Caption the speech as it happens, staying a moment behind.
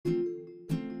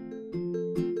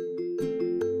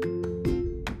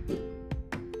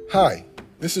Hi,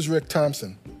 this is Rick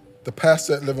Thompson, the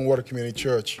pastor at Living Water Community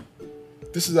Church.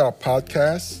 This is our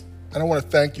podcast, and I want to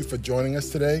thank you for joining us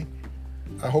today.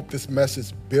 I hope this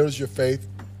message builds your faith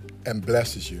and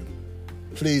blesses you.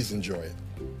 Please enjoy it.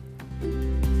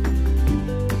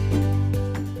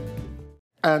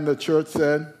 And the church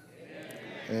said,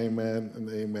 Amen and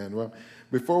amen. Well,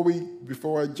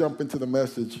 before I jump into the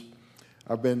message,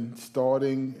 I've been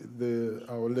starting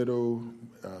our little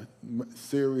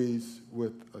series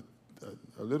with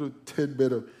a little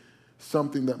tidbit of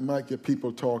something that might get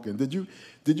people talking. Did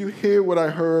you hear what I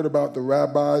heard about the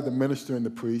rabbi, the minister, and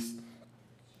the priest?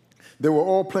 They were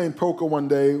all playing poker one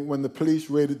day when the police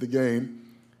raided the game.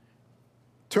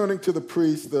 Turning to the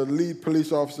priest, the lead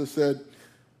police officer said,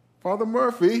 "Father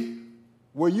Murphy,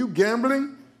 were you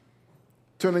gambling?"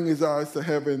 Turning his eyes to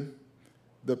heaven,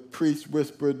 the priest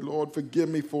whispered, "Lord, forgive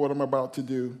me for what I'm about to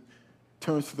do."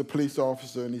 Turns to the police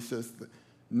officer and he says,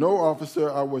 "No, officer,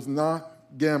 I was not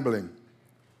gambling."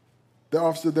 The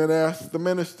officer then asked the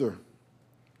minister,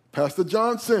 "Pastor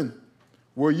Johnson,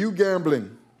 were you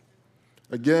gambling?"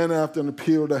 Again, after an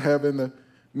appeal to heaven, the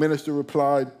minister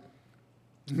replied,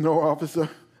 "No, officer,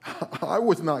 I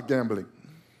was not gambling."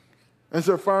 And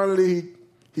so finally,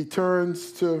 he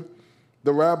turns to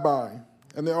the rabbi,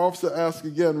 and the officer asks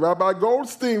again, "Rabbi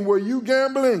Goldstein, were you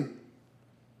gambling?"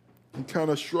 And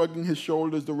kind of shrugging his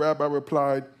shoulders, the rabbi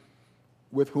replied,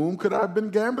 "With whom could I have been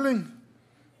gambling?"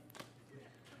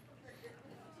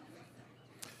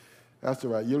 That's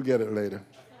all right. You'll get it later.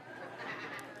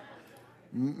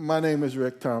 My name is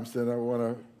Rick Thompson. I want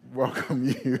to welcome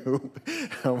you.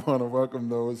 I want to welcome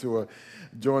those who are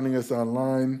joining us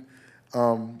online.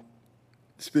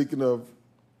 Speaking of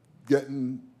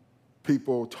getting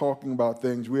people talking about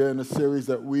things, we are in a series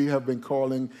that we have been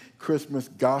calling Christmas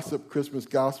Gossip,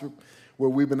 where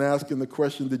we've been asking the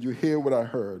question, did you hear what I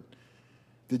heard?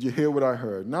 Did you hear what I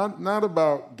heard? Not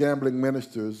about gambling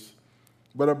ministers,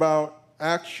 but about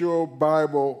actual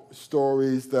Bible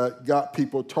stories that got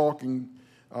people talking.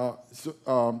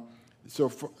 So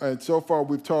far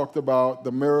we've talked about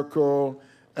the miracle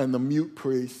and the mute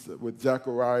priest with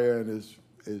Zechariah and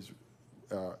his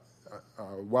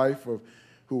wife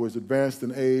who was advanced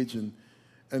in age and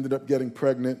ended up getting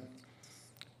pregnant.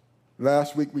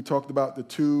 Last week we talked about the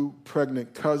two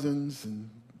pregnant cousins, and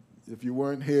if you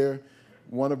weren't here,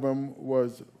 one of them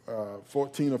was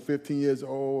 14 or 15 years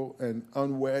old and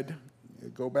unwed.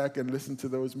 Go back and listen to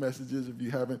those messages if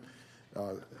you haven't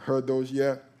heard those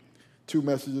yet. Two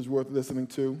messages worth listening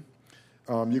to.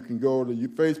 You can go to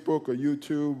Facebook or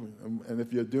YouTube, and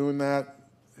if you're doing that,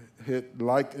 hit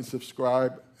like and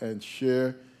subscribe and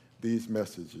share these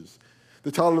messages.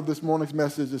 The title of this morning's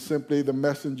message is simply The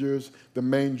Messengers, the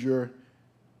Manger,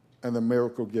 and the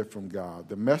Miracle Gift from God.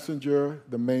 The messenger,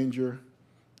 the manger,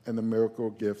 and the miracle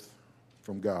gift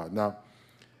from God. Now,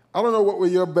 I don't know what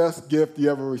was your best gift you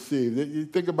ever received. You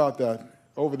think about that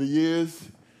over the years.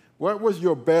 What was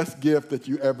your best gift that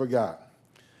you ever got?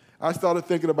 I started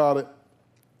thinking about it,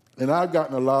 and I've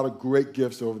gotten a lot of great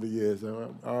gifts over the years.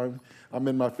 I'm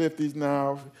in my 50s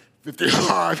now,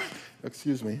 55,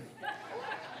 excuse me.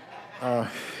 But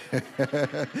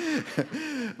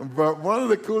one of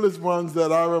the coolest ones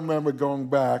that I remember going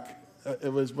back,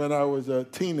 it was when I was a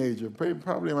teenager,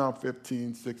 probably around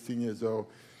 15, 16 years old.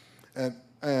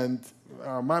 And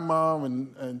my mom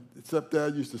and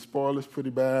stepdad used to spoil us pretty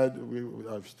bad.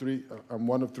 I'm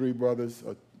one of three brothers,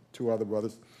 or two other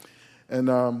brothers. And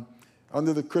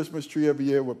under the Christmas tree every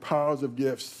year were piles of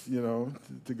gifts,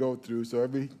 to go through. So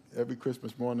every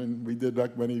Christmas morning, we did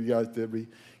like many of you guys did. We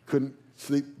couldn't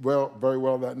sleep very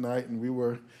well that night, and we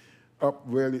were up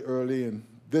really early. And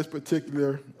this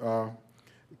particular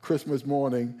Christmas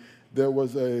morning, there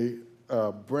was a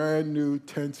brand new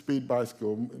 10-speed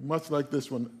bicycle, much like this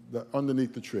one,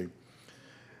 underneath the tree.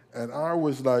 And I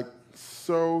was like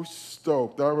so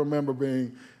stoked. I remember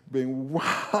being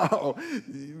wow,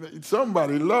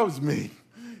 somebody loves me,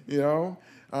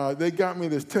 They got me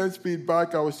this 10-speed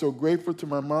bike. I was so grateful to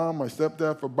my mom, my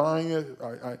stepdad for buying it.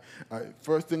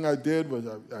 First thing I did was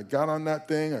I got on that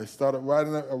thing. I started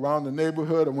riding around the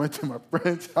neighborhood. I went to my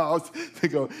friend's house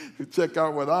to check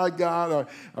out what I got.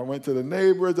 I went to the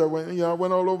neighbors. I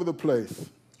went all over the place.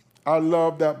 I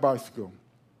loved that bicycle.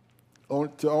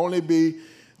 To only be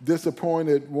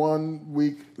disappointed 1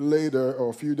 week later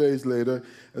or a few days later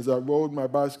as I rode my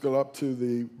bicycle up to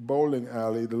the bowling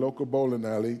alley, the local bowling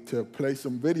alley, to play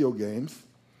some video games.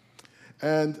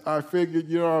 And I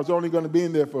figured, I was only going to be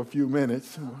in there for a few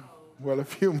minutes. Well, a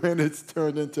few minutes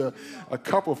turned into a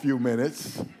couple few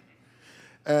minutes.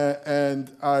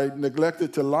 and I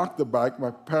neglected to lock the bike.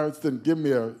 My parents didn't give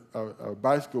me a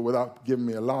bicycle without giving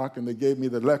me a lock, and they gave me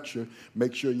the lecture,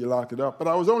 make sure you lock it up. But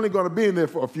I was only going to be in there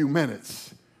for a few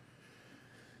minutes.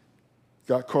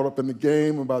 Got caught up in the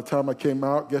game, and by the time I came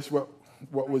out, guess what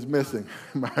was missing?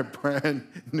 My brand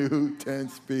new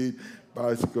 10-speed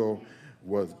bicycle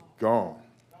was gone.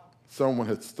 Someone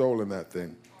had stolen that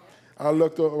thing. I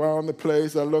looked around the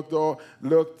place. I looked up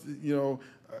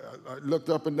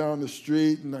and down the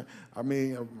street, and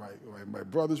my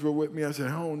brothers were with me. I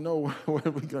said, oh no, what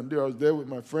are we going to do? I was there with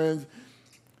my friends.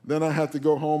 Then I had to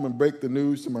go home and break the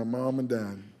news to my mom and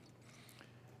dad.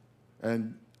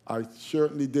 And I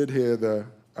certainly did hear the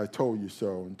I told you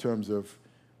so in terms of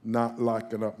not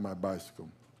locking up my bicycle.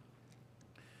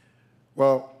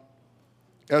 Well,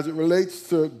 as it relates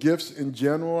to gifts in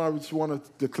general, I just want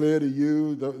to declare to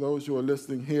you, those who are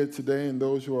listening here today and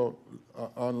those who are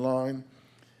online,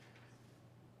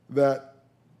 that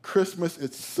Christmas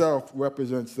itself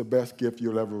represents the best gift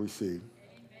you'll ever receive.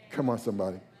 Amen. Come on,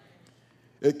 somebody.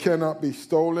 It cannot be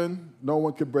stolen. No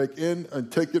one can break in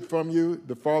and take it from you.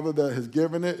 The Father that has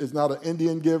given it is not an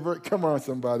Indian giver. Come on,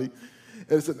 somebody.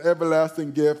 It's an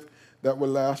everlasting gift that will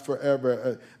last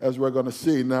forever, as we're going to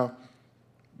see. Now,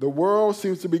 the world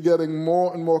seems to be getting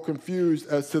more and more confused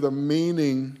as to the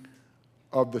meaning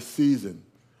of the season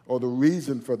or the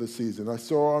reason for the season. I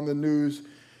saw on the news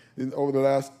over the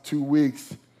last 2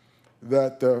 weeks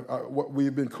that what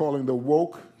we've been calling the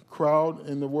woke crowd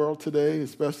in the world today,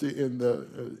 especially in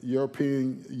the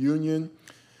European Union,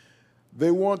 they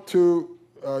want to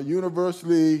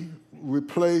universally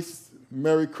replace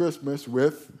Merry Christmas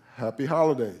with Happy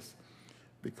Holidays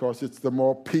because it's the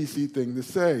more PC thing to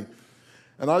say.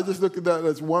 And I just look at that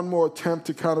as one more attempt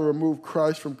to kind of remove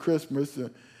Christ from Christmas.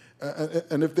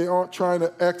 And if they aren't trying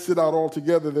to exit out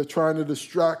altogether, they're trying to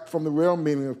distract from the real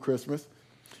meaning of Christmas.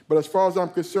 But as far as I'm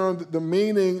concerned, the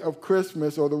meaning of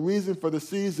Christmas or the reason for the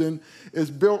season is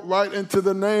built right into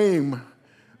the name.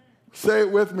 Say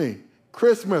it with me.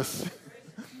 Christmas.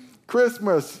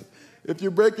 Christmas. If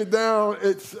you break it down,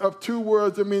 it's of 2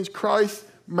 words. It means Christ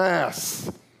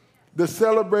Mass, the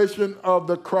celebration of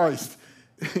the Christ.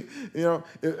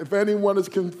 If anyone is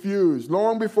confused,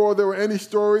 long before there were any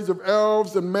stories of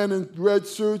elves and men in red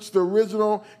suits, the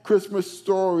original Christmas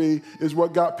story is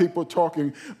what got people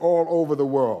talking all over the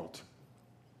world.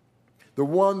 The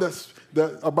one that's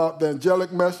about the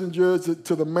angelic messengers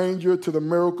to the manger to the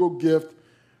miracle gift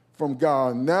from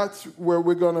God. And that's where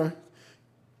we're going to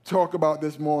talk about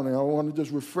this morning. I want to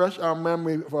just refresh our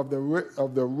memory of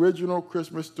the original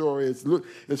Christmas story.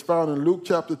 It's found in Luke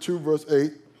chapter 2, verse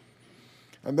 8.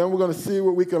 And then we're going to see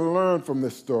what we can learn from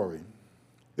this story.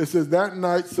 It says, that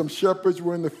night some shepherds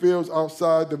were in the fields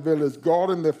outside the village,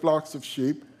 guarding their flocks of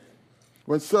sheep,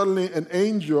 when suddenly an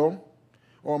angel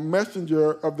or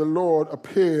messenger of the Lord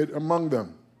appeared among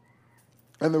them.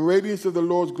 And the radiance of the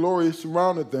Lord's glory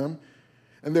surrounded them,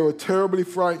 and they were terribly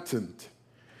frightened.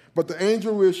 But the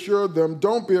angel reassured them,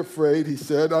 don't be afraid, he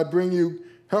said.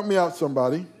 Help me out,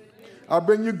 somebody. I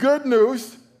bring you good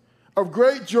news of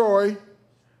great joy.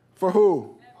 For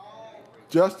who?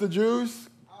 Just the Jews?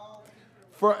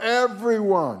 For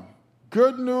everyone.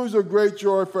 Good news of great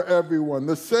joy for everyone.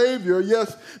 The Savior,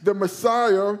 yes, the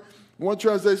Messiah, one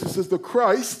translation says the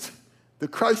Christ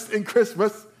in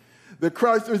Christmas. The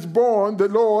Christ is born, the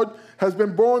Lord has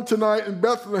been born tonight in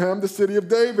Bethlehem, the city of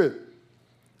David.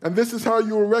 And this is how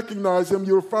you will recognize him.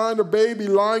 You'll find a baby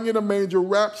lying in a manger,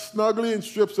 wrapped snugly in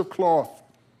strips of cloth.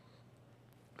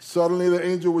 Suddenly the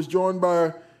angel was joined by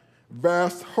a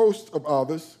vast host of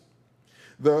others,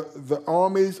 the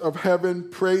armies of heaven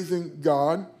praising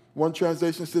God. One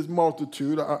translation says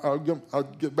multitude. I'll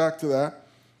get back to that.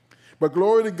 But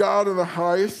glory to God in the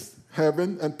highest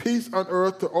heaven, and peace on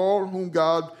earth to all whom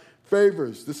God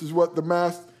favors. This is what the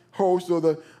mass host or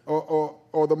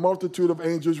the multitude of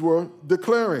angels were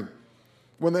declaring.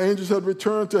 When the angels had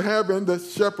returned to heaven, the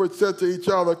shepherds said to each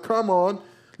other, come on,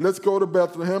 let's go to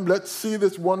Bethlehem. Let's see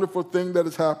this wonderful thing that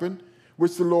has happened,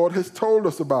 which the Lord has told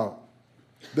us about.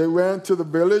 They ran to the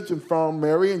village and found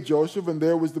Mary and Joseph, and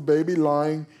there was the baby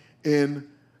lying in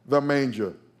the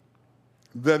manger.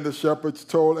 Then the shepherds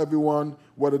told everyone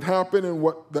what had happened and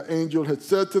what the angel had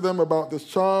said to them about this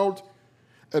child.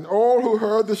 And all who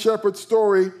heard the shepherd's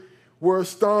story were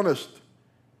astonished.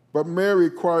 But Mary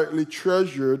quietly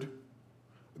treasured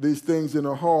these things in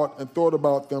her heart and thought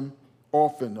about them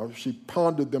often, or she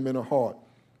pondered them in her heart.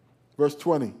 Verse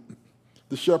 20.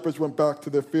 The shepherds went back to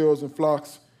their fields and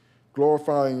flocks,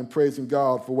 glorifying and praising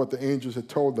God for what the angels had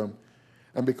told them,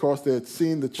 and because they had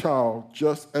seen the child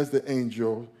just as the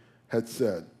angel had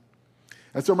said.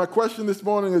 And so my question this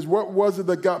morning is, what was it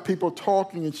that got people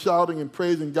talking and shouting and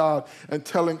praising God and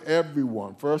telling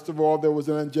everyone? First of all, there was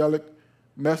an angelic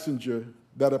messenger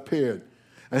that appeared.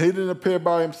 And he didn't appear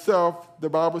by himself. The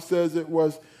Bible says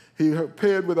he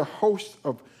appeared with a host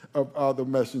of other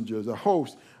messengers, a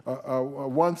host.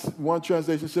 One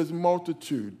translation says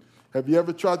multitude. Have you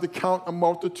ever tried to count a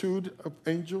multitude of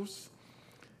angels?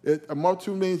 A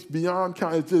multitude means beyond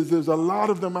count. There's a lot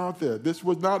of them out there. This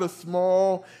was not a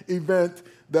small event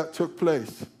that took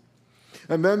place.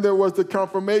 And then there was the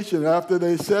confirmation. After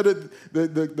they said it,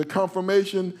 the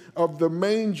confirmation of the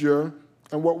manger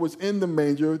and what was in the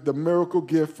manger, the miracle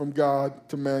gift from God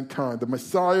to mankind. The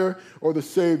Messiah or the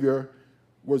Savior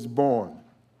was born.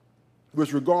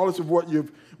 Which, regardless of what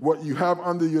you have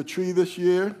under your tree this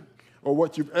year or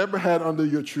what you've ever had under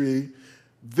your tree,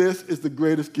 this is the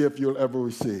greatest gift you'll ever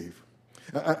receive.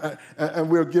 And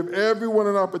we'll give everyone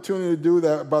an opportunity to do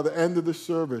that by the end of the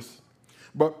service.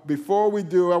 But before we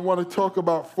do, I want to talk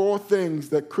about 4 things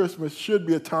that Christmas should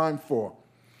be a time for.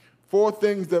 4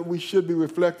 things that we should be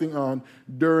reflecting on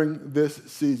during this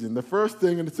season. The first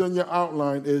thing, and it's in your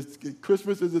outline, is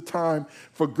Christmas is a time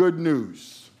for good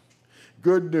news.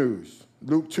 Good news.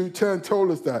 Luke 2:10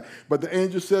 told us that. But the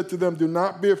angel said to them, "Do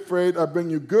not be afraid. I bring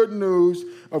you good news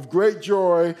of great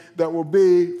joy that will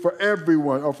be for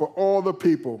everyone or for all the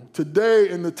people. Today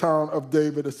in the town of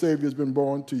David, a Savior has been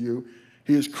born to you.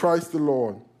 He is Christ the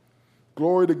Lord.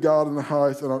 Glory to God in the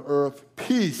highest, and on earth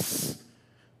peace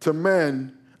to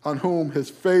men on whom his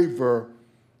favor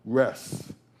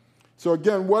rests." So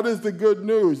again, what is the good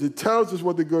news? It tells us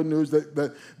what the good news,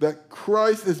 that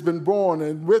Christ has been born,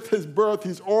 and with his birth,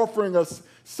 he's offering us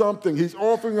something. He's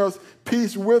offering us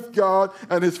peace with God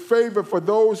and his favor for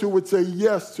those who would say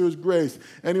yes to his grace.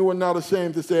 Anyone not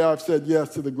ashamed to say, "I've said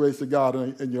yes to the grace of God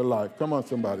in your life"? Come on,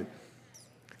 somebody.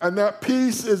 And that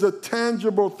peace is a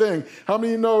tangible thing. How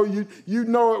many know you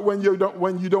know it when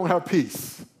you don't have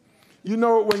peace? You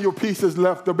know it when your peace has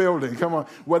left the building. Come on.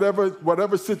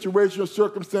 Whatever situation or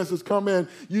circumstances come in,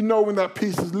 you know when that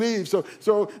peace leaves.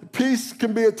 So peace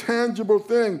can be a tangible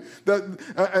thing.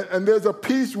 And there's a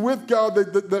peace with God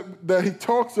that he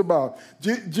talks about.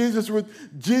 Jesus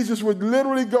would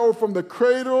literally go from the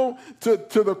cradle to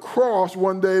the cross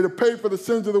one day to pay for the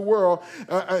sins of the world,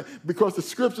 because the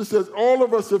scripture says all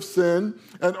of us have sinned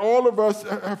and all of us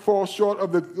fall short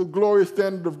of the glorious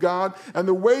standard of God. And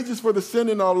the wages for the sin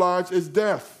in our lives is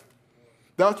death.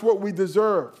 That's what we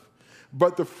deserve.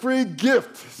 But the free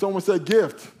gift, someone say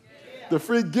gift. Yeah. The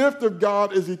free gift of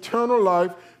God is eternal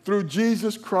life through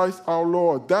Jesus Christ our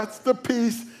Lord. That's the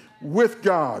peace with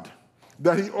God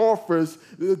that he offers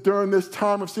during this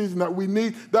time of season that we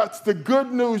need. That's the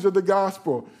good news of the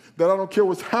gospel, that I don't care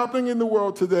what's happening in the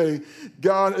world today,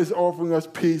 God is offering us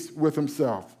peace with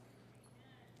himself.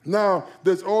 Now,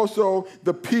 there's also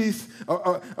the peace,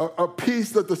 a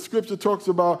peace that the scripture talks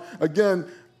about, again,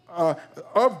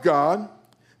 of God,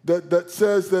 that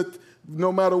says that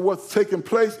no matter what's taking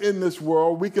place in this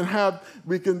world, we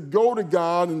can go to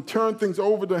God and turn things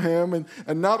over to him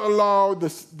and not allow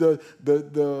the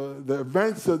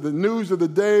events of the news of the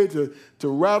day to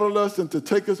rattle us and to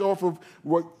take us off of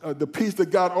what the peace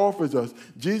that God offers us.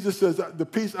 Jesus says, "The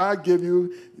peace I give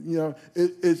you,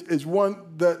 is one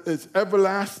that is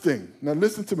everlasting." Now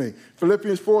listen to me.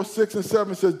 Philippians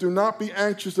 4:6-7 says, "Do not be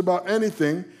anxious about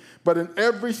anything, but in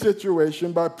every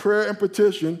situation, by prayer and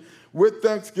petition, with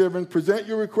thanksgiving, present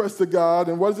your requests to God."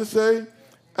 And what does it say?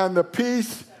 "And the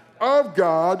peace of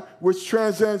God, which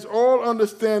transcends all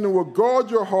understanding, will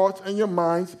guard your hearts and your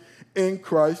minds in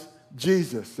Christ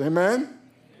Jesus." Amen?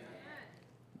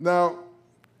 Now,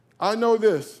 I know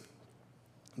this.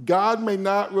 God may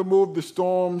not remove the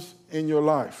storms in your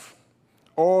life,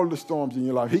 all the storms in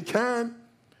your life. He can.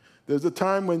 There's a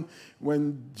time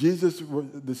when Jesus,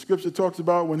 the scripture talks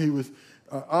about when he was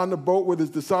on the boat with his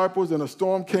disciples and a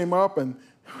storm came up, and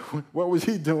what was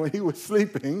he doing? He was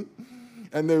sleeping.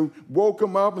 And they woke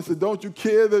him up and said, "Don't you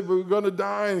care that we're going to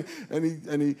die?"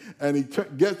 And he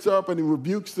gets up and he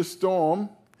rebukes the storm.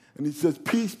 And he says,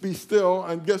 "Peace, be still."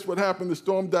 And guess what happened? The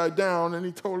storm died down. And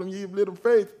he told him, "Ye of little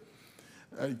faith."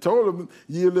 He told them,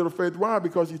 "Ye of little faith." Why?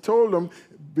 Because he told them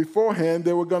beforehand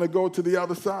they were going to go to the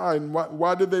other side. And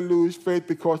why did they lose faith?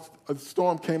 Because a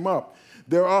storm came up.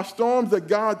 There are storms that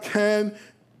God can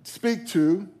speak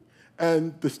to,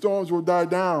 and the storms will die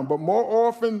down. But more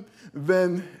often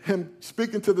than him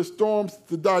speaking to the storms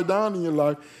to die down in your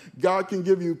life, God can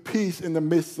give you peace in the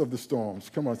midst of the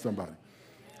storms. Come on, somebody.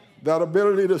 That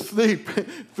ability to sleep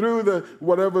through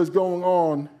whatever is going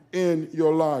on in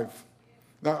your life.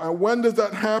 Now, when does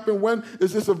that happen? When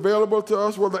is this available to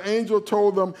us? Well, the angel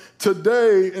told them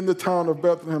today in the town of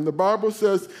Bethlehem. The Bible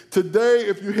says, today,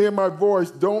 if you hear my voice,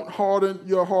 don't harden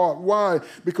your heart. Why?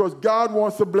 Because God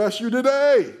wants to bless you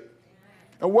today.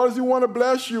 And what does he want to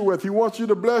bless you with? He wants you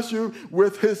to bless you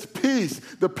with his peace,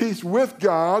 the peace with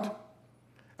God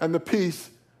and the peace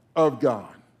of God.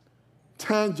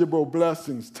 Tangible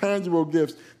blessings, tangible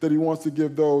gifts that he wants to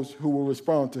give those who will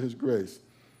respond to his grace.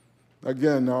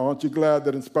 Again, now, aren't you glad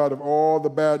that in spite of all the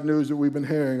bad news that we've been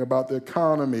hearing about the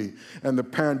economy and the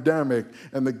pandemic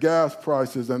and the gas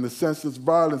prices and the senseless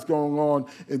violence going on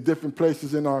in different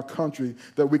places in our country,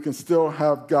 that we can still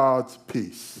have God's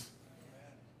peace?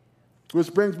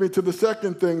 Which brings me to the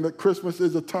second thing that Christmas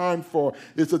is a time for.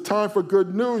 It's a time for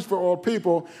good news for all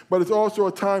people, but it's also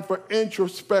a time for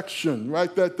introspection.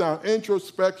 Write that down,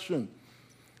 introspection.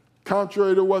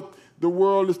 Contrary to what the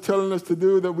world is telling us to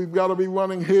do, that we've got to be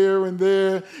running here and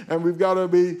there, and we've got to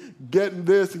be getting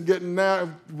this and getting that,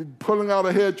 pulling out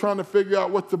ahead, trying to figure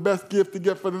out what's the best gift to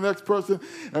get for the next person.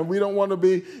 And we don't want to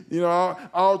be,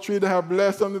 our tree to have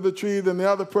less under the tree than the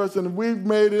other person. We've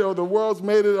made it, or the world's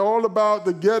made it, all about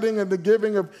the getting and the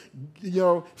giving of,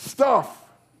 stuff.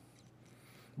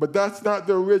 But that's not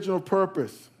the original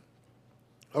purpose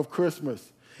of Christmas.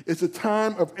 It's a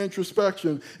time of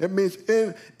introspection. It means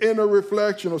inner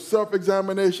reflection or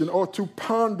self-examination or to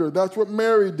ponder. That's what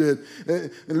Mary did.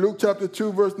 In Luke chapter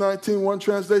 2, verse 19, one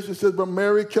translation says, but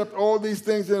Mary kept all these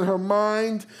things in her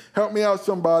mind. Help me out,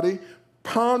 somebody.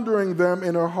 Pondering them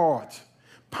in her heart.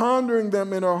 Pondering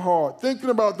them in her heart.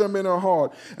 Thinking about them in her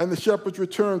heart. And the shepherds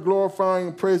returned, glorifying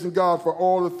and praising God for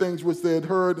all the things which they had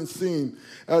heard and seen,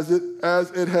 as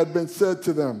it had been said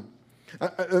to them.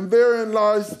 And therein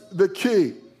lies the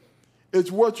key. It's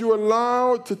what you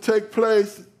allow to take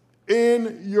place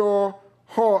in your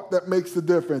heart that makes the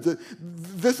difference.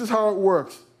 This is how it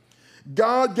works.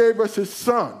 God gave us his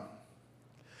son,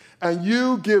 and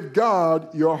you give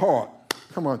God your heart.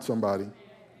 Come on, somebody.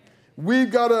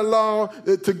 We've got to allow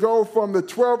it to go from the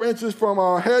 12 inches from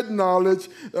our head knowledge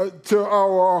to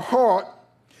our heart,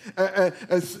 and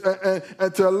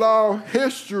to allow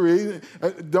history,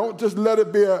 don't just let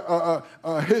it be a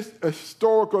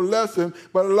historical lesson,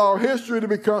 but allow history to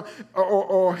become,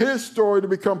 or his story to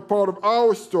become part of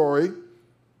our story,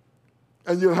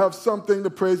 and you'll have something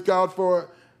to praise God for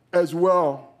as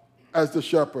well as the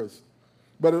shepherds.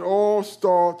 But it all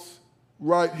starts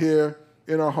right here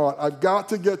in our heart. I've got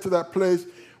to get to that place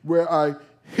where I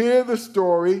hear the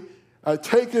story, I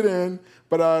take it in,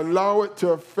 but I allow it to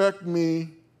affect me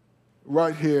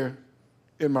right here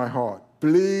in my heart.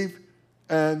 Believe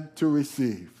and to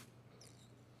receive.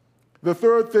 The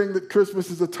third thing that Christmas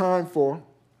is a time for,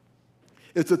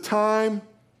 it's a time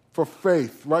for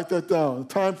faith. Write that down, a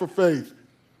time for faith.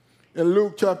 In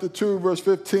Luke chapter 2, verse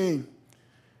 15,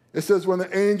 it says, when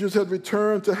the angels had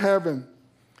returned to heaven,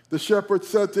 the shepherds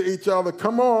said to each other,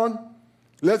 come on,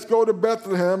 let's go to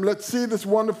Bethlehem. Let's see this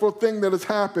wonderful thing that has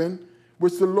happened,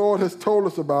 which the Lord has told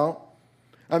us about.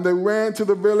 And they ran to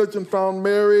the village and found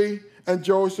Mary and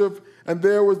Joseph, and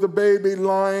there was the baby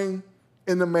lying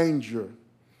in the manger.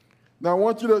 Now, I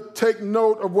want you to take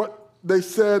note of what they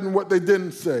said and what they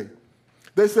didn't say.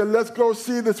 They said, let's go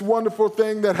see this wonderful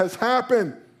thing that has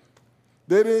happened.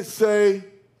 They didn't say,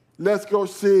 let's go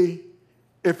see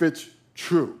if it's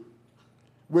true,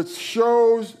 which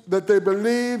shows that they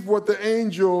believed what the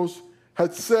angels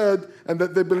had said, and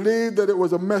that they believed that it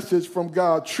was a message from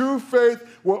God. True faith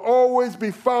will always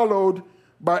be followed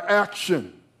by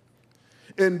action.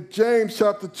 In James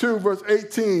chapter 2, verse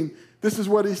 18, this is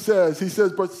what he says. He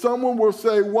says, but someone will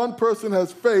say one person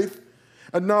has faith,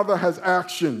 another has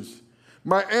actions.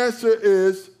 My answer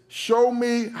is, show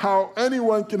me how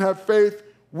anyone can have faith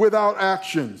without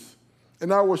actions,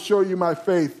 and I will show you my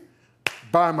faith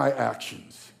by my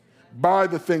actions, by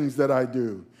the things that I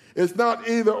do. It's not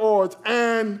either or, it's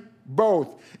and both.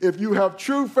 If you have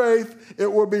true faith, it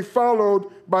will be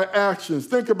followed by actions.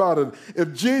 Think about it.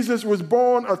 If Jesus was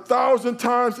born 1,000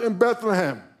 times in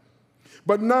Bethlehem,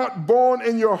 but not born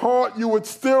in your heart, you would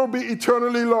still be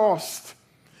eternally lost.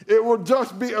 It will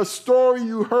just be a story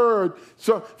you heard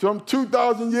from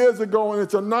 2,000 years ago, and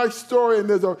it's a nice story, and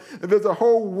there's a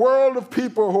whole world of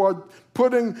people who are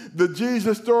putting the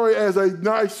Jesus story as a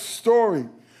nice story.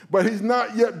 But he's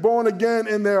not yet born again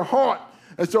in their heart.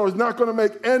 And so it's not going to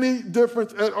make any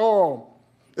difference at all.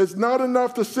 It's not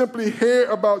enough to simply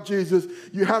hear about Jesus.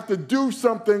 You have to do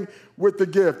something with the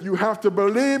gift. You have to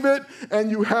believe it, and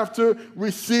you have to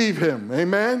receive him.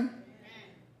 Amen?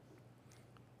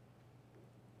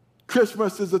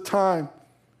 Christmas is a time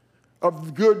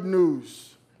of good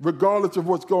news, regardless of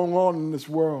what's going on in this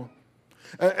world.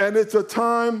 And it's a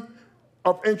time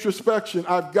of introspection.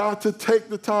 I've got to take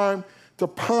the time to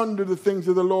ponder the things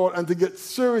of the Lord and to get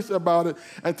serious about it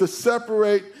and to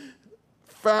separate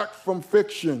fact from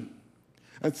fiction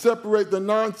and separate the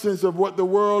nonsense of what the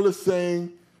world is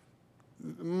saying.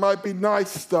 It might be nice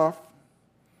stuff.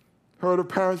 Heard of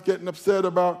parents getting upset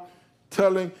about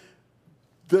telling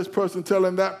this person,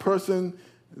 telling that person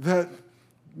that,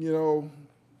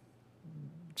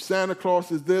 Santa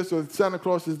Claus is this or Santa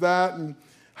Claus is that, and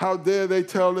how dare they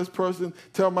tell this person,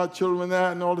 tell my children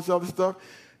that, and all this other stuff.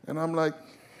 And I'm like,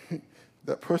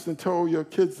 that person told your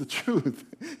kids the truth.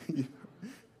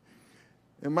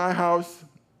 In my house,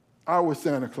 I was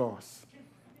Santa Claus.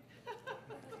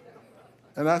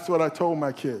 And that's what I told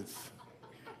my kids.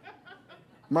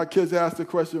 My kids asked the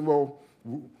question, well,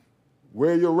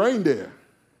 where are your reindeer?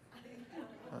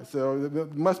 I said, oh,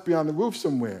 it must be on the roof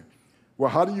somewhere. Well,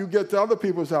 how do you get to other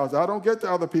people's house? I don't get to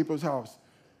other people's house.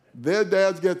 Their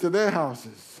dads get to their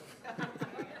houses.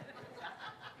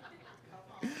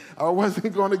 I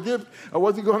wasn't going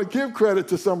to give credit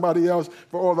to somebody else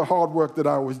for all the hard work that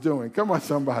I was doing. Come on,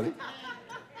 somebody.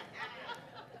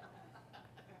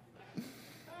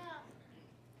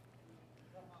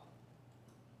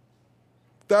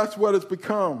 That's what it's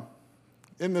become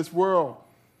in this world.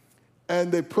 And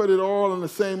they put it all on the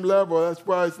same level. That's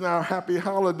why it's now happy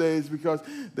holidays, because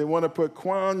they want to put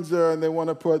Kwanzaa and they want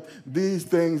to put these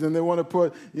things and they want to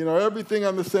put, everything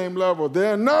on the same level.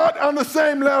 They're not on the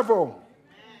same level.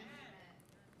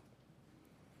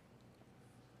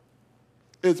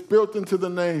 It's built into the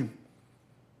name.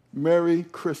 Merry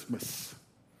Christmas.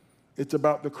 It's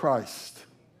about the Christ.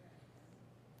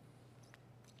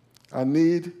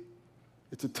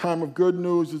 It's a time of good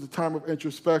news, it's a time of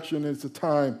introspection, it's a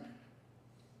time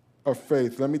of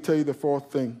faith. Let me tell you the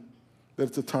fourth thing that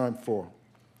it's a time for.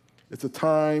 It's a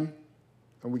time,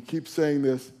 and we keep saying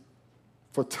this,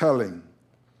 for telling.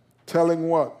 Telling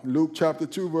what? Luke chapter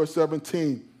 2, verse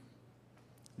 17.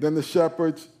 Then the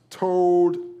shepherds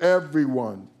told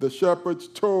everyone. The shepherds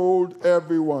told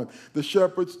everyone. The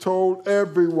shepherds told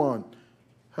everyone.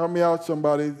 Help me out,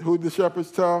 somebody. Who did the shepherds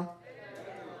tell?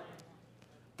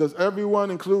 Does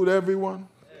everyone include everyone?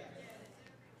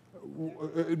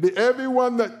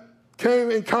 Everyone that came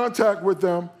in contact with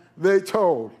them, they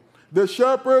told. The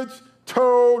shepherds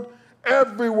told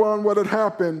everyone what had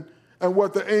happened and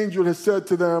what the angel had said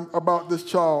to them about this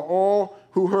child. All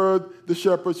who heard the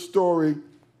shepherd's story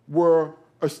were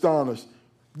astonished.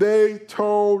 They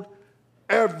told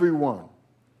everyone.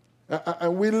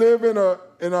 And we live in a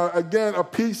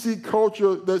PC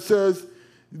culture that says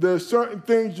there's certain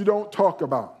things you don't talk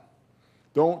about.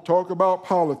 Don't talk about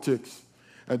politics.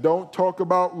 And don't talk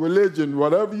about religion,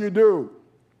 whatever you do.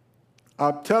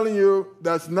 I'm telling you,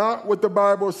 that's not what the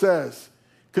Bible says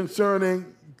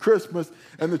concerning Christmas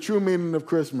and the true meaning of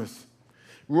Christmas.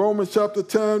 Romans chapter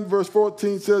 10, verse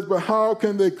 14 says, but how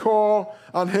can they call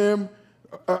on him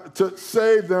to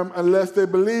save them unless they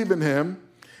believe in him?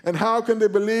 And how can they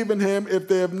believe in him if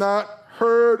they have not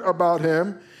heard about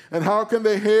him? And how can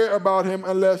they hear about him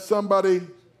unless somebody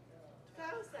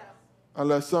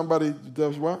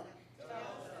does what?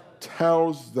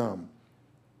 Tells them.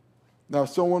 Now,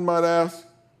 someone might ask,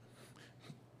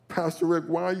 Pastor Rick,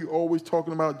 why are you always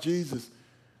talking about Jesus?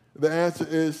 The answer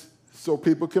is so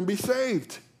people can be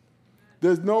saved.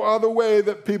 There's no other way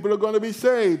that people are going to be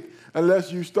saved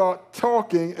unless you start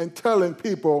talking and telling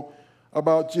people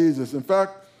about Jesus. In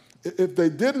fact, if they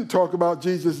didn't talk about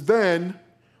Jesus then,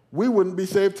 we wouldn't be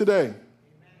saved today.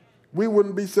 We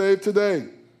wouldn't be saved today.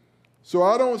 So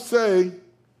I don't say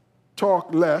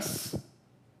talk less.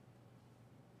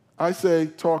 I say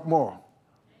talk more.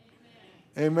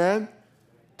 Amen?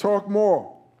 Talk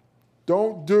more.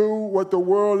 Don't do what the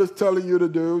world is telling you to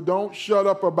do. Don't shut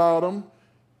up about them.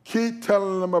 Keep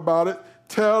telling them about it.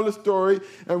 Tell the story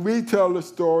and retell the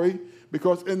story,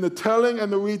 because in the telling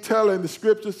and the retelling, the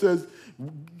scripture says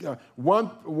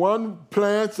one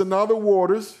plants, another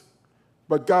waters,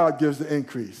 but God gives the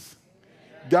increase.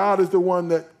 God is the one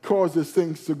that causes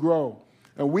things to grow.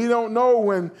 And we don't know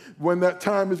when that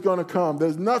time is going to come.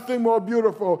 There's nothing more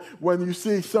beautiful when you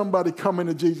see somebody coming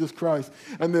to Jesus Christ,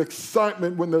 and the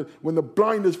excitement when the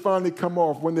blinders finally come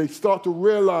off, when they start to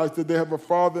realize that they have a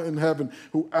Father in heaven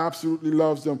who absolutely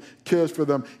loves them, cares for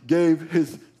them, gave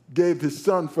his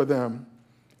son for them,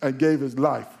 and gave his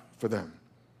life for them.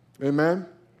 Amen?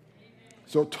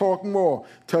 So talk more.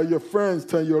 Tell your friends,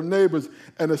 tell your neighbors,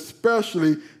 and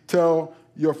especially tell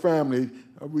your family.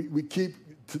 We keep...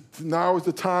 Now is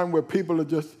the time where people are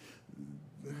just,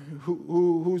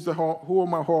 who are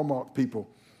my Hallmark people?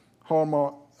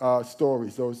 Hallmark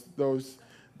stories. Those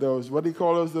what do you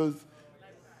call those? Those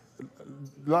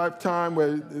Lifetime,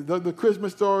 where the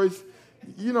Christmas stories.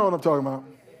 You know what I'm talking about.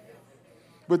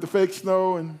 With the fake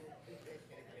snow and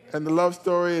the love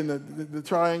story and the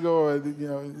triangle, or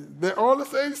they're all the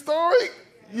same story.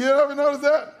 You ever notice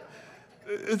that?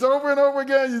 It's over and over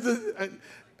again.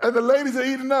 And the ladies are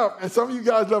eating up, and some of you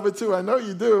guys love it too. I know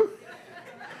you do.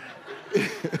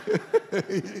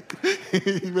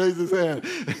 He raised his hand.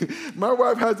 My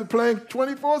wife has it playing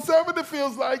 24/7, it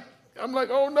feels like. I'm like,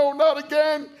 oh no, not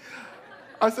again.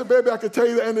 I said, baby, I can tell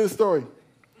you the end of the story.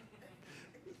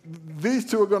 These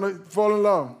two are going to fall in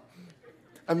love,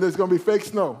 and there's going to be fake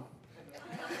snow.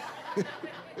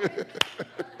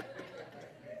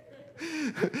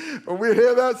 We'll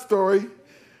hear that story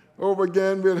over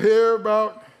again. We'll hear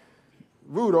about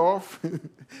Rudolph.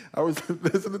 I was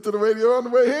listening to the radio on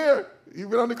the way here,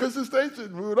 even on the Christian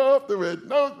station. Rudolph the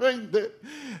red-nosed reindeer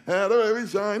had a very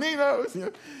shiny nose.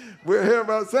 We'll hear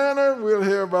about Santa. We'll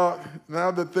hear about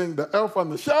the elf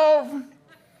on the shelf.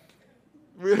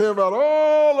 We'll hear about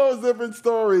all those different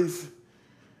stories,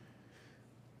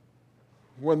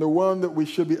 when the one that we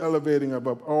should be elevating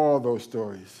above all those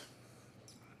stories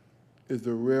is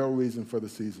the real reason for the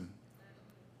season,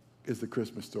 is the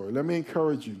Christmas story. Let me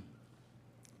encourage you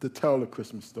to tell the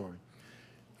Christmas story.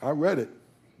 I read it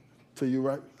to you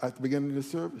right at the beginning of the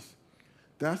service.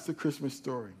 That's the Christmas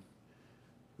story.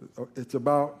 It's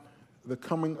about the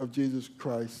coming of Jesus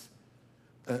Christ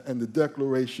and the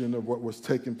declaration of what was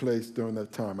taking place during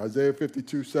that time. Isaiah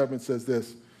 52:7 says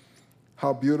this: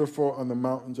 how beautiful on the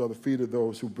mountains are the feet of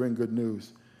those who bring good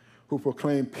news, who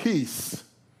proclaim peace,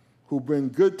 who bring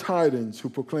good tidings, who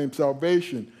proclaim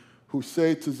salvation, who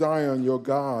say to Zion, your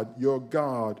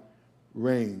God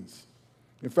reigns.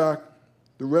 In fact,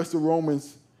 the rest of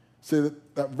Romans say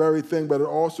that very thing, but it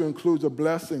also includes a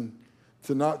blessing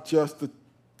to not just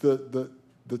the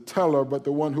teller, but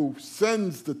the one who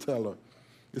sends the teller.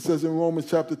 It says in Romans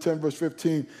chapter 10, verse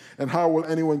 15, and how will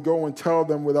anyone go and tell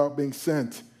them without being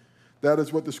sent? That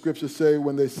is what the scriptures say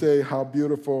when they say, how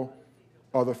beautiful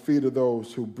are the feet of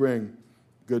those who bring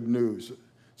good news.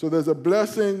 So there's a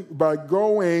blessing by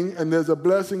going, and there's a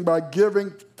blessing by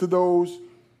giving to those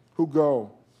who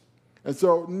go. And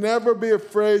so never be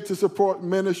afraid to support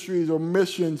ministries or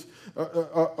missions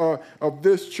of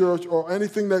this church or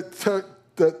anything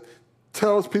that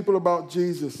tells people about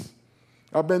Jesus.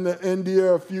 I've been to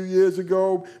India a few years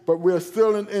ago, but we're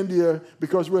still in India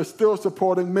because we're still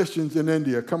supporting missions in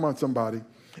India. Come on, somebody.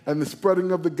 And the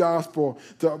spreading of the gospel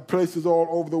to places all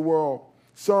over the world.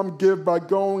 Some give by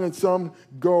going and some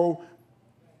go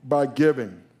by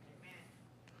giving.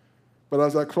 But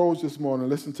as I close this morning,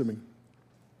 listen to me.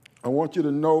 I want you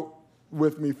to note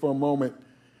with me for a moment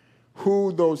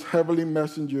who those heavenly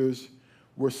messengers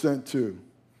were sent to.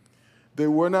 They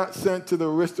were not sent to the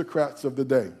aristocrats of the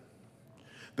day.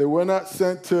 They were not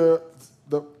sent to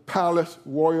the palace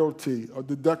royalty, or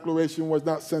the declaration was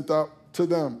not sent out to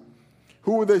them.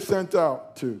 Who were they sent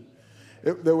out to?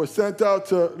 They were sent out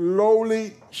to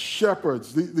lowly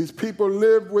shepherds. These people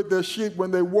lived with their sheep. When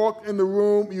they walked in the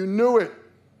room, you knew it.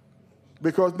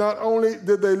 Because not only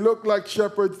did they look like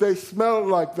shepherds, they smelled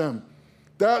like them.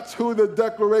 That's who the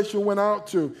declaration went out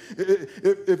to.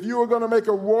 If you were going to make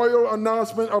a royal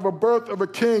announcement of a birth of a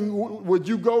king, would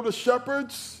you go to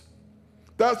shepherds?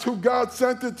 That's who God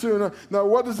sent it to. Now,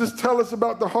 what does this tell us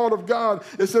about the heart of God?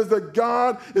 It says that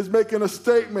God is making a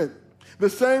statement. The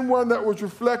same one that was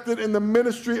reflected in the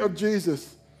ministry of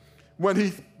Jesus. When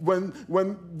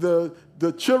the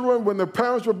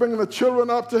parents were bringing the children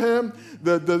up to him,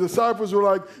 the disciples were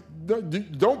like,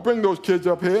 don't bring those kids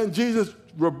up here. And Jesus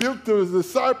rebuked his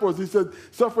disciples. He said,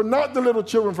 suffer not the little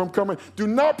children from coming. Do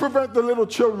not prevent the little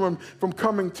children from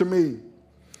coming to me.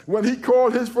 When he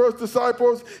called his first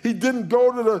disciples, he didn't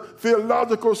go to the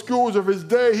theological schools of his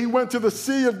day. He went to the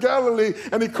Sea of Galilee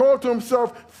and he called to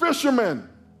himself fishermen.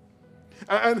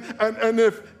 And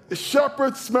if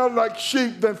shepherds smell like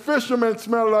sheep, then fishermen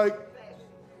smell like,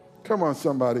 come on,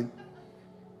 somebody.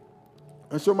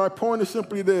 And so my point is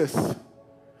simply this.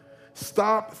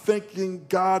 Stop thinking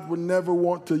God would never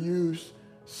want to use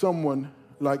someone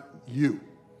like you.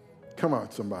 Come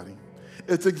on, somebody.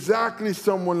 It's exactly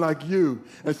someone like you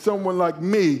and someone like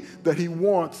me that he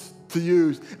wants to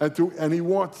use and he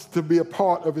wants to be a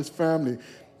part of his family.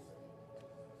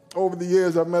 Over the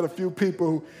years, I've met a few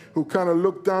people who kind of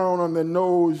look down on their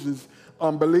nose as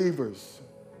unbelievers.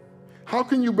 How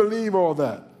can you believe all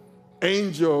that?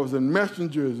 Angels and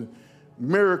messengers and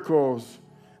miracles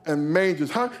and mangers.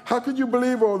 How could you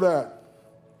believe all that?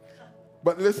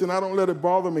 But listen, I don't let it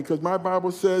bother me because my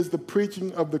Bible says the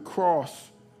preaching of the cross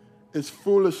is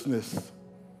foolishness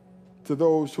to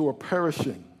those who are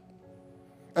perishing.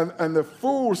 And the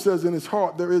fool says in his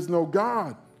heart, there is no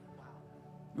God.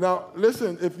 Now,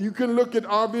 listen, if you can look at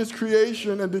obvious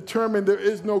creation and determine there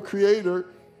is no creator,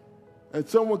 and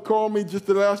someone called me just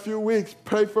the last few weeks,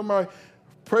 pray for my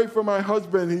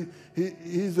husband.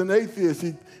 He's an atheist.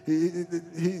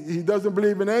 He doesn't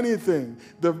believe in anything.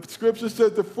 The scripture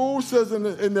says the fool says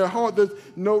in their heart there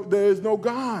is no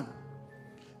God.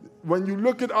 When you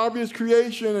look at obvious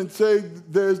creation and say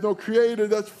there is no creator,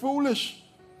 that's foolish.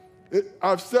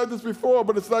 I've said this before,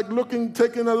 but it's like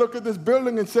taking a look at this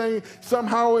building and saying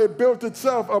somehow it built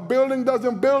itself. A building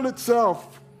doesn't build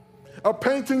itself. A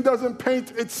painting doesn't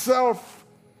paint itself.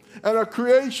 And a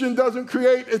creation doesn't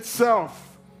create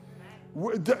itself.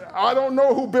 I don't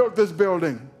know who built this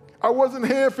building. I wasn't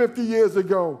here 50 years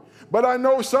ago, but I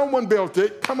know someone built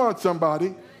it. Come on,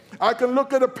 somebody. I can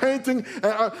look at a painting.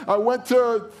 I went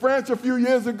to France a few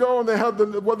years ago, and they have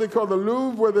what they call the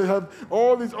Louvre, where they have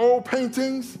all these old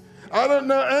paintings. I don't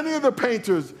know any of the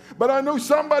painters, but I know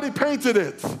somebody painted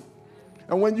it.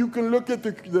 And when you can look at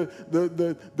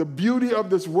the beauty of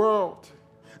this world,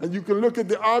 and you can look at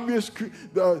the obvious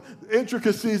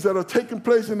intricacies that are taking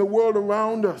place in the world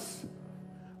around us,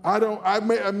 I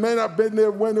may not have been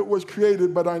there when it was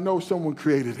created, but I know someone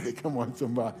created it. Come on,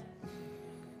 somebody.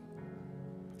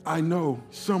 I know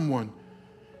someone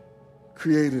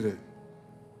created it.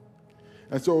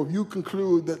 And so if you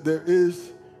conclude that there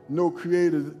is no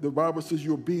creator, the Bible says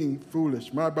you're being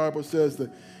foolish. My Bible says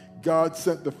that God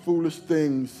sent the foolish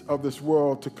things of this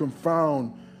world to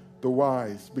confound the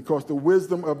wise, because the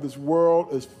wisdom of this world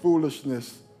is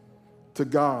foolishness to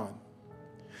God.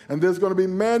 And there's going to be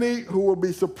many who will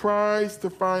be surprised to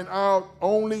find out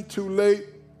only too late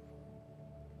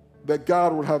that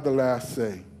God will have the last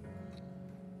say.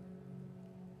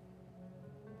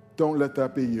 Don't let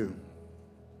that be you.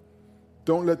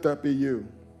 Don't let that be you.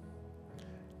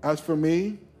 As for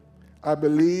me, I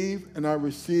believe and I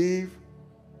receive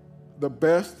the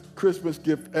best Christmas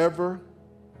gift ever,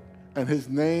 and his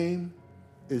name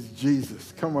is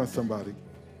Jesus. Come on, somebody.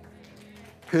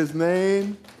 His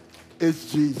name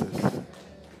is Jesus.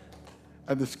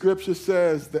 And the scripture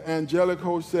says, the angelic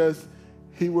host says,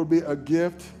 he will be a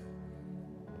gift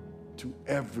to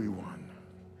everyone.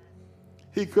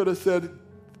 He could have said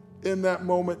in that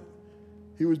moment,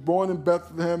 he was born in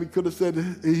Bethlehem, he could have said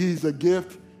he's a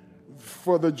gift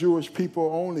for the Jewish people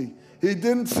only. He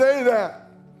didn't say that.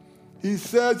 He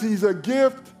says he's a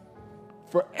gift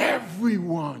for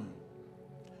everyone.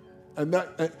 And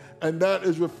that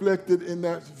is reflected in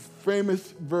that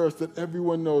famous verse that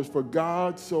everyone knows. For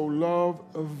God so loved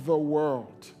the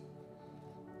world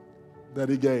that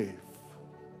he gave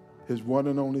his one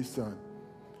and only Son,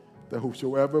 that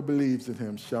whosoever believes in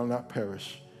him shall not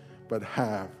perish, but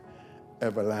have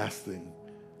everlasting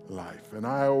life. And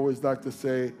I always like to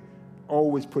say,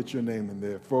 always put your name in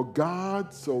there. For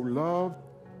God so loved,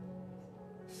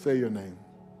 say your name.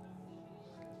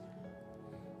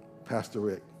 Pastor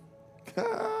Rick.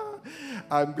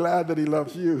 I'm glad that he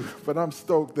loves you, but I'm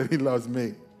stoked that he loves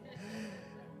me.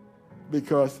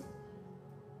 Because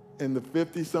in the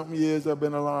 50-something years I've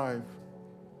been alive,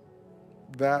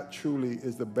 that truly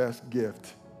is the best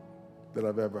gift that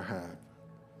I've ever had.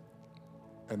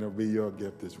 And it'll be your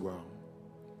gift as well.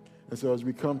 And so as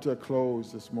we come to a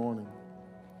close this morning,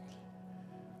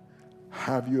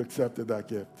 have you accepted that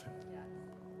gift?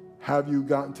 Have you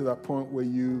gotten to that point where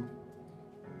you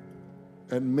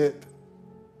admit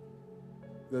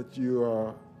that you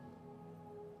are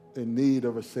in need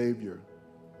of a Savior,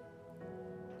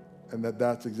 and that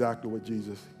that's exactly what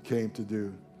Jesus came to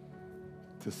do,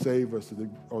 to save us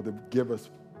or to give us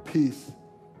peace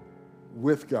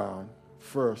with God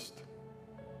first,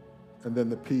 and then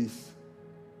the peace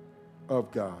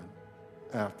of God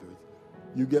afterwards.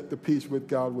 You get the peace with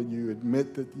God when you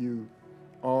admit that you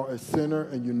are a sinner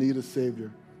and you need a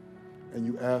Savior, and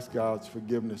you ask God's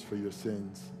forgiveness for your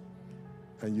sins,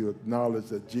 and you acknowledge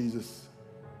that Jesus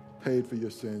paid for your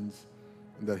sins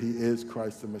and that he is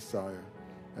Christ the Messiah,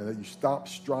 and that you stop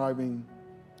striving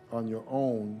on your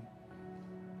own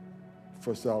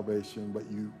for salvation, but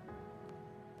you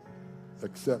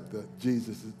accept that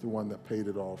Jesus is the one that paid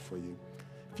it all for you.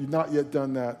 If you've not yet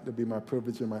done that, it'll be my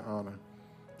privilege and my honor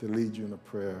to lead you in a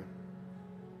prayer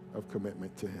of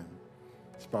commitment to him.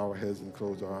 Let's bow our heads and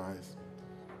close our eyes.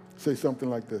 Say something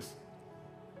like this.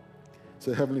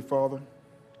 Say, Heavenly Father,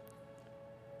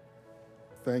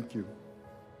 thank you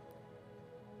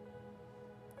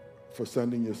for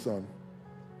sending your Son,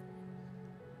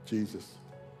 Jesus.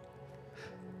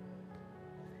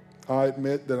 I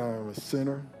admit that I am a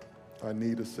sinner. I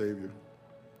need a Savior.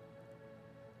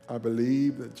 I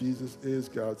believe that Jesus is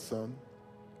God's Son,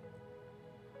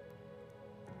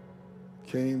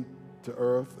 came to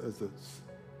earth as a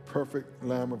perfect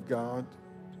Lamb of God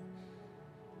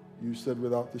You said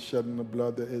without the shedding of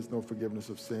blood, there is no forgiveness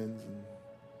of sins. And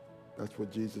that's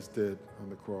what Jesus did on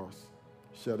the cross.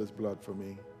 Shed his blood for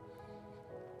me.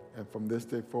 And from this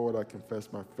day forward, I confess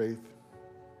my faith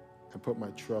and put my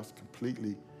trust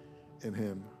completely in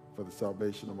him for the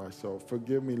salvation of my soul.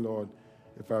 Forgive me, Lord,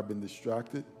 if I've been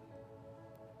distracted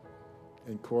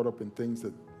and caught up in things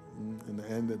that, in the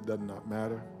end, it does not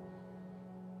matter.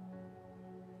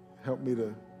 Help me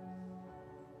to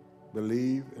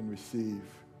believe and receive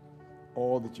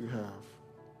all that you have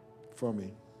for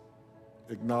me,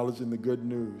 acknowledging the good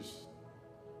news,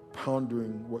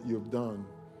 pondering what you have done,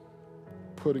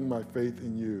 putting my faith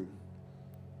in you,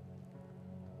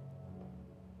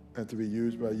 and to be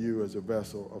used by you as a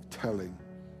vessel of telling,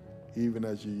 even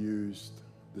as you used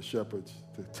the shepherds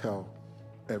to tell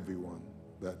everyone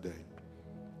that day.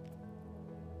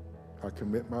 I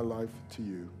commit my life to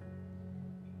you.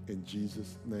 In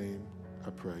Jesus' name I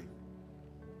pray.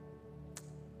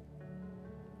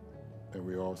 And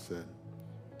we all said,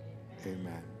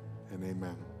 amen and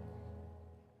amen.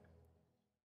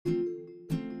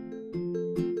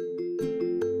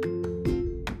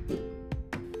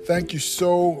 Thank you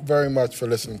so very much for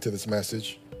listening to this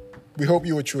message. We hope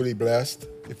you were truly blessed.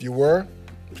 If you were,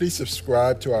 please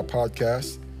subscribe to our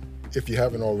podcast if you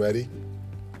haven't already,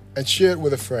 and share it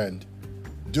with a friend.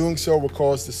 Doing so will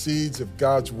cause the seeds of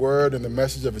God's word and the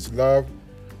message of his love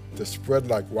to spread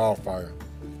like wildfire.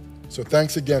 So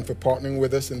thanks again for partnering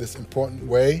with us in this important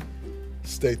way.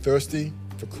 Stay thirsty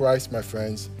for Christ, my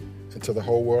friends, until the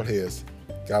whole world hears.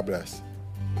 God bless.